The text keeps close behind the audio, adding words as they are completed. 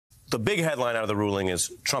the big headline out of the ruling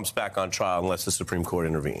is Trump's back on trial unless the Supreme Court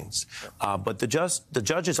intervenes. But the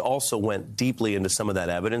judges also went deeply into some of that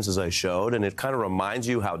evidence, as I showed, and it kind of reminds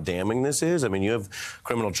you how damning this is. I mean, you have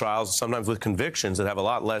criminal trials sometimes with convictions that have a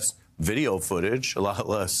lot less video footage, a lot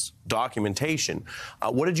less documentation.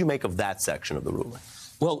 What did you make of that section of the ruling?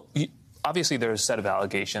 Well, obviously, there's a set of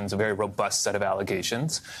allegations, a very robust set of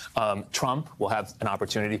allegations. Trump will have an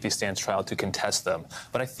opportunity, if he stands trial, to contest them.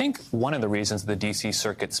 But I think one of the reasons the D.C.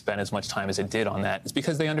 Circuit spent as much time as it did on that is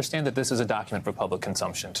because they understand that this is a document for public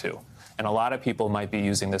consumption, too. And a lot of people might be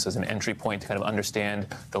using this as an entry point to kind of understand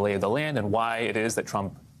the lay of the land and why it is that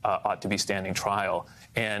Trump ought to be standing trial.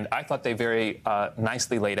 And I thought they very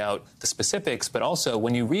nicely laid out the specifics, but also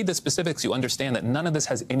when you read the specifics, you understand that none of this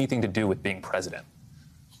has anything to do with being president.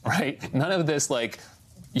 Right? None of this, like,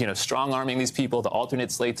 you know, strong-arming these people, the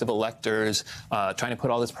alternate slates of electors, trying to put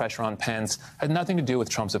all this pressure on Pence, had nothing to do with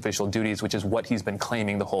Trump's official duties, which is what he's been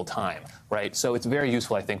claiming the whole time, right? So it's very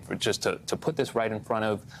useful, I think, for just to put this right in front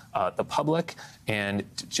of the public and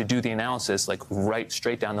to do the analysis, like, right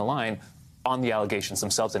straight down the line on the allegations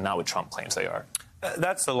themselves and not what Trump claims they are.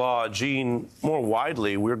 That's the law. Gene, more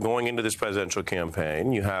widely, we're going into this presidential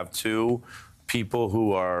campaign. You have two people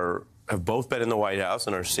who have both been in the White House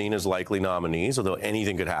and are seen as likely nominees, although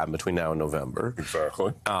anything could happen between now and November.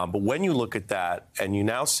 Exactly. But when you look at that and you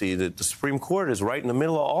now see that the Supreme Court is right in the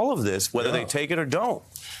middle of all of this, whether they take it or don't.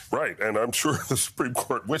 Right, and I'm sure the Supreme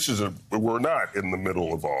Court wishes that we're not in the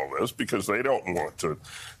middle of all this because they don't want to,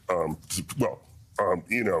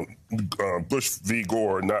 Bush v.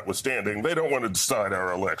 Gore notwithstanding, they don't want to decide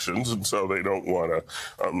our elections, and so they don't want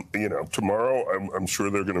to, tomorrow I'm sure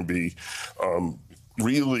they're going to be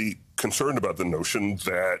really concerned about the notion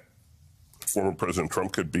that former President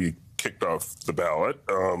Trump could be kicked off the ballot.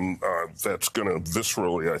 That's going to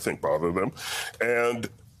viscerally, I think, bother them. And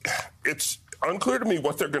it's unclear to me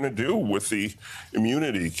what they're going to do with the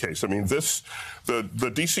immunity case. I mean,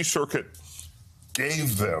 the D.C. Circuit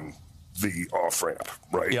gave them the off-ramp,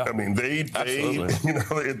 right? Yeah. I mean,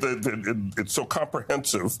 it's so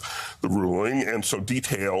comprehensive, the ruling, and so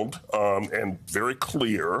detailed and very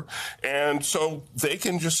clear. And so they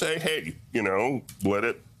can just say, hey, let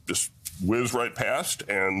it just whiz right past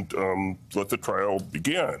and let the trial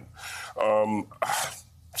begin.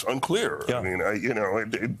 It's unclear. Yeah. I mean,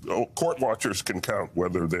 court watchers can count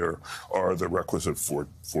whether there are the requisite four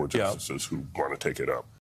justices who want to take it up.